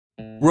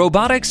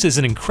Robotics is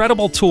an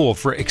incredible tool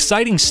for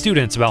exciting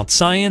students about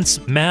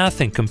science, math,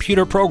 and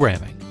computer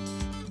programming.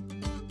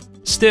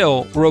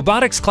 Still,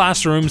 robotics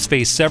classrooms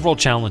face several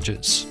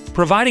challenges.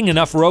 Providing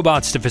enough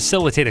robots to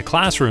facilitate a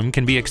classroom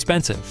can be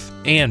expensive,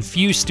 and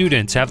few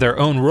students have their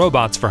own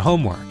robots for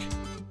homework.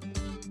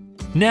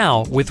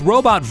 Now, with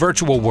Robot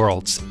Virtual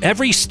Worlds,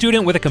 every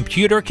student with a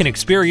computer can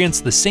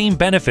experience the same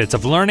benefits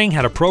of learning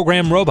how to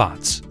program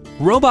robots.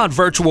 Robot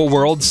Virtual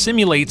Worlds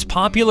simulates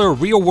popular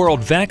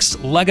real-world Vex,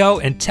 Lego,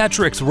 and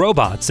Tetrix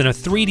robots in a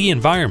 3D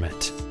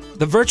environment.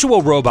 The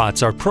virtual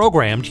robots are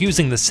programmed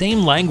using the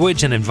same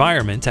language and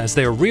environment as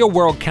their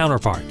real-world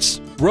counterparts.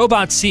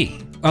 ROBOTC,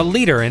 a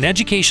leader in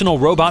educational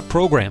robot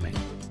programming.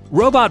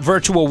 Robot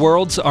Virtual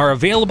Worlds are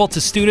available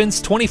to students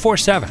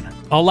 24/7,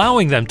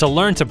 allowing them to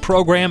learn to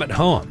program at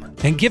home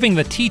and giving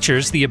the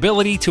teachers the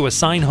ability to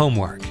assign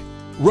homework.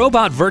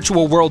 Robot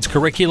Virtual Worlds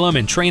curriculum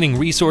and training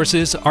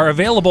resources are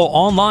available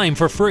online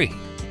for free.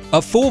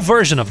 A full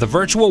version of the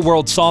Virtual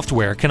World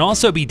software can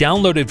also be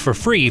downloaded for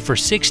free for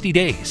 60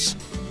 days.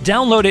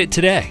 Download it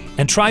today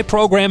and try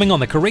programming on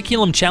the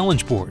curriculum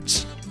challenge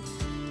boards.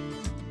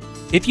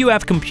 If you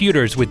have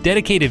computers with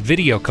dedicated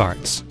video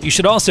cards, you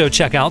should also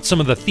check out some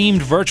of the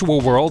themed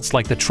virtual worlds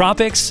like the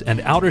tropics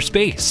and outer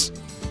space.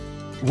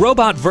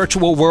 Robot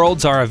Virtual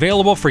Worlds are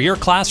available for your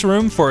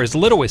classroom for as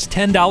little as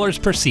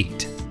 $10 per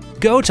seat.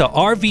 Go to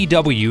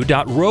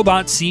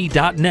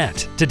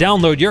rvw.robotc.net to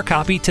download your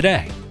copy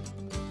today.